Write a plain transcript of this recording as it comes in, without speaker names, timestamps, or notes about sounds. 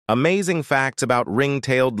Amazing facts about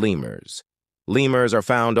ring-tailed lemurs. Lemurs are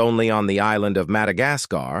found only on the island of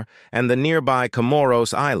Madagascar and the nearby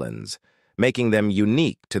Comoros Islands, making them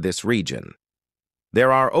unique to this region.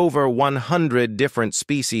 There are over 100 different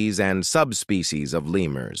species and subspecies of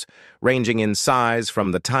lemurs, ranging in size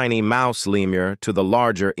from the tiny mouse lemur to the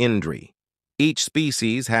larger indri. Each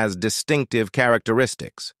species has distinctive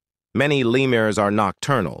characteristics. Many lemurs are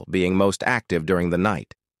nocturnal, being most active during the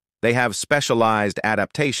night. They have specialized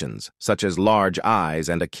adaptations, such as large eyes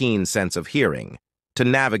and a keen sense of hearing, to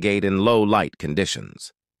navigate in low-light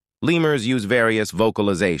conditions. Lemurs use various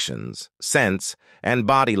vocalizations, scents, and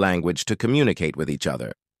body language to communicate with each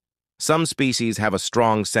other. Some species have a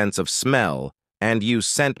strong sense of smell and use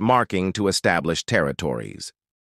scent marking to establish territories.